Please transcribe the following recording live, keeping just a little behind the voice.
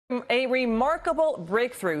A remarkable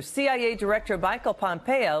breakthrough. CIA Director Michael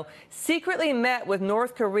Pompeo secretly met with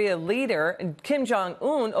North Korea leader Kim Jong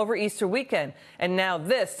Un over Easter weekend. And now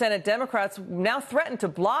this, Senate Democrats now threaten to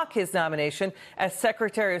block his nomination as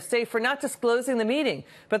Secretary of State for not disclosing the meeting.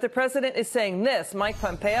 But the president is saying this. Mike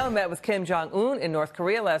Pompeo met with Kim Jong Un in North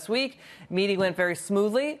Korea last week. Meeting went very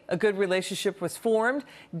smoothly. A good relationship was formed.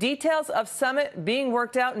 Details of summit being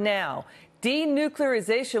worked out now.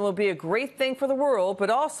 Denuclearization will be a great thing for the world, but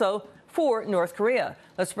also for North Korea.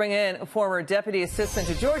 Let's bring in former Deputy Assistant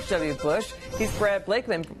to George W. Bush. He's Brad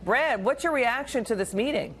Blakeman. Brad, what's your reaction to this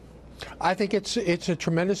meeting? I think it's a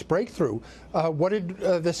tremendous breakthrough. What did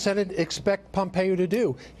the Senate expect Pompeo to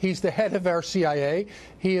do? He's the head of our CIA.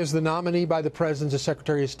 He is the nominee by the President as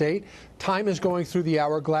Secretary of State. Time is going through the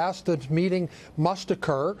hourglass. The meeting must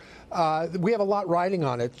occur. We have a lot riding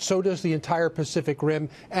on it. So does the entire Pacific Rim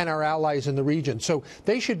and our allies in the region. So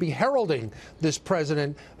they should be heralding this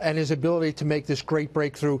president and his ability to make this great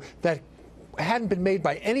breakthrough that hadn't been made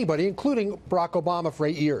by anybody, including Barack Obama, for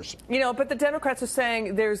 8 years. You know, but the Democrats are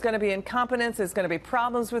saying there's going to be incompetence, there's going to be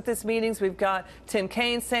problems with this meetings. We've got Tim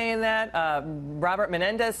Kaine saying that, Robert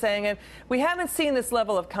Menendez saying it. We haven't seen this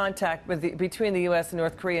level of contact between the U.S. and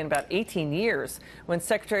North Korea in about 18 years, when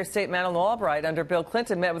Secretary of State Madeleine Albright under Bill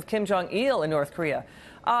Clinton met with Kim Jong-il in North Korea.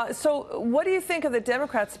 So what do you think of the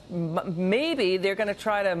Democrats? Maybe they're going to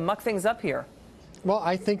try to muck things up here. Well,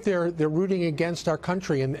 I think they're rooting against our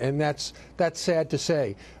country, and that's sad to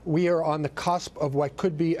say. We are on the cusp of what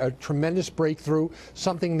could be a tremendous breakthrough,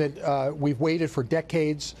 something that we've waited for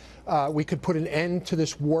decades. We could put an end to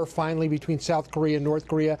this war finally between South Korea and North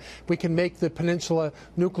Korea. We can make the peninsula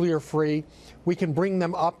nuclear-free. We can bring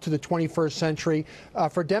them up to the 21st century.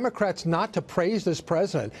 For Democrats not to praise this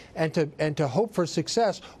president and to hope for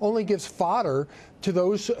success only gives fodder to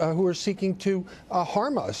those who are seeking to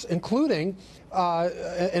harm us, including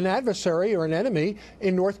an adversary or an enemy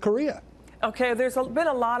in North Korea. Okay, there's been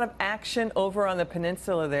a lot of action over on the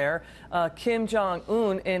peninsula there. Kim Jong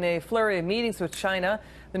Un in a flurry of meetings with China,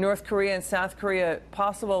 the North Korea and South Korea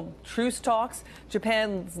possible truce talks.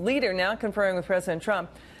 Japan's leader now conferring with President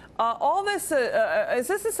Trump. All this, is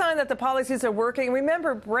this a sign that the policies are working?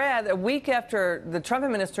 Remember, Brad, a week after the Trump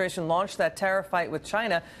administration launched that tariff fight with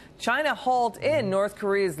China, China hauled in North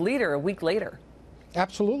Korea's leader a week later.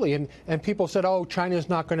 Absolutely. And people said, oh, China's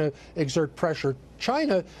not going to exert pressure.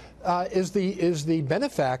 China is the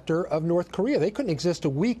benefactor of North Korea. They couldn't exist a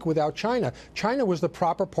week without China. China was the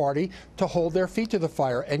proper party to hold their feet to the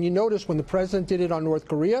fire. And you notice when the president did it on North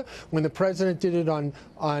Korea, when the president did it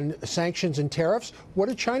on sanctions and tariffs, what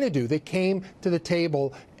did China do? They came to the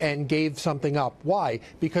table and gave something up. Why?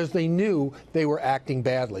 Because they knew they were acting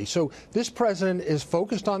badly. So this president is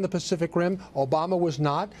focused on the Pacific Rim. Obama was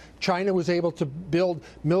not. China was able to build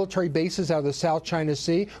military bases out of the South China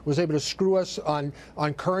Sea, was able to screw us on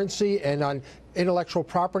currency and on intellectual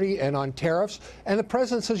property and on tariffs. And the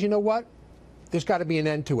president says, you know what? There's got to be an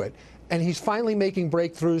end to it. And he's finally making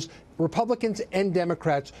breakthroughs. Republicans and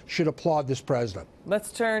Democrats should applaud this president.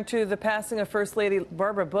 Let's turn to the passing of First Lady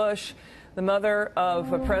Barbara Bush, the mother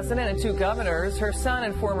of a president and two governors, her son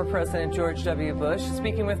and former President George W. Bush,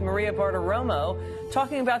 speaking with Maria Bartiromo,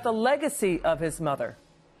 talking about the legacy of his mother.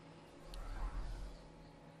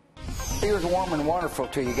 She was warm and wonderful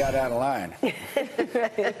till you got out of line.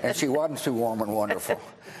 And she wasn't too warm and wonderful.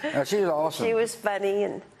 No, she was awesome. She was funny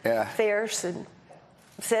and fierce and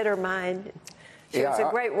said her mind. She was a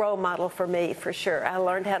great role model for me, for sure. I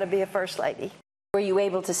learned how to be a first lady. Were you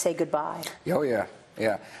able to say goodbye? Oh, yeah.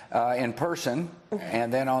 Yeah. In person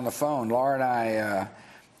and then on the phone. Laura and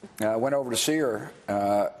I went over to see her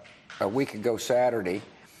a week ago Saturday.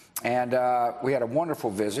 And we had a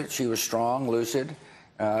wonderful visit. She was strong, lucid.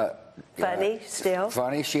 Funny, still.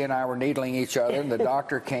 Funny. She and I were needling each other, and the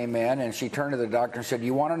doctor came in, and she turned to the doctor and said,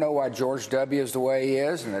 you want to know why George W. is the way he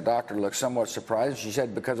is? And the doctor looked somewhat surprised. She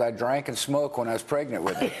said, because I drank and smoked when I was pregnant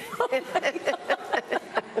with him.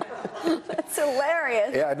 That's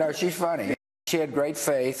hilarious. Yeah, no, she's funny. She had great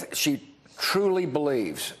faith. She truly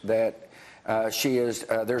believes that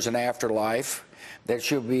there's an afterlife, that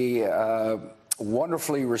she'll be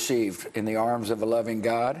wonderfully received in the arms of a loving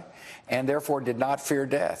God, and therefore did not fear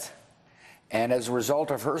death. And as a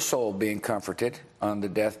result of her soul being comforted on the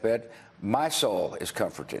deathbed, my soul is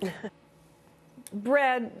comforted.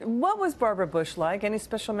 Brad, what was Barbara Bush like? Any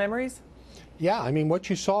special memories? Yeah, I mean, what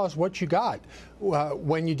you saw is what you got.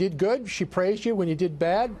 When you did good, she praised you. When you did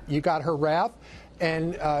bad, you got her wrath.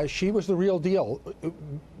 And she was the real deal.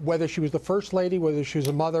 Whether she was the first lady, whether she was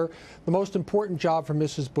a mother, the most important job for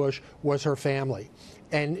Mrs. Bush was her family.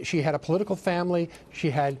 And she had a political family. She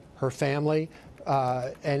had her family.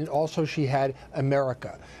 and also she had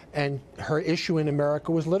America. And her issue in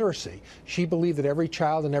America was literacy. She believed that every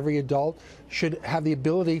child and every adult should have the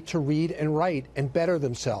ability to read and write and better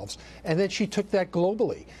themselves. And then she took that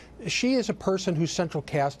globally. She is a person who's central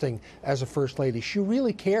casting as a First Lady. She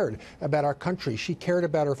really cared about our country. She cared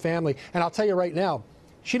about her family. And I'll tell you right now,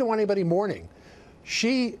 she didn't want anybody mourning.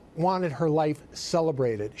 She wanted her life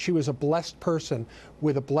celebrated. She was a blessed person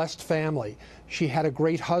with a blessed family. She had a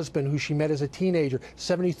great husband who she met as a teenager,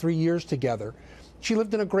 73 years together. She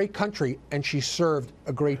lived in a great country, and she served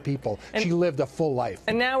a great people. She lived a full life.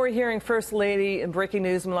 And now we're hearing First Lady, in breaking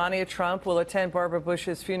news, Melania Trump will attend Barbara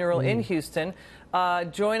Bush's funeral in Houston.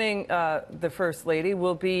 Joining the First Lady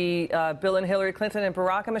will be Bill and Hillary Clinton and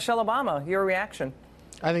Barack and Michelle Obama. Your reaction?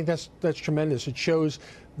 I think that's tremendous. It shows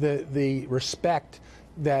the respect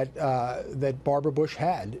that that Barbara Bush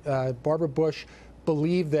had. Barbara Bush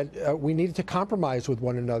believed that we needed to compromise with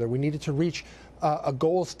one another. We needed to reach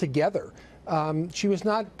goals together. She was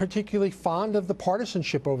not particularly fond of the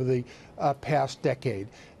partisanship over the past decade,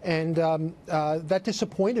 and that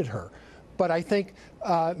disappointed her. But I think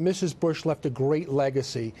Mrs. Bush left a great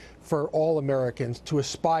legacy for all Americans to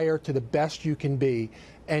aspire to the best you can be,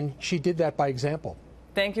 and she did that by example.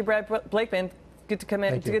 Thank you, Brad Blakeman. Good to come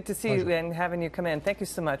in. Thank you. Good to see Pleasure. you and having you come in. Thank you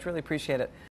so much. Really appreciate it.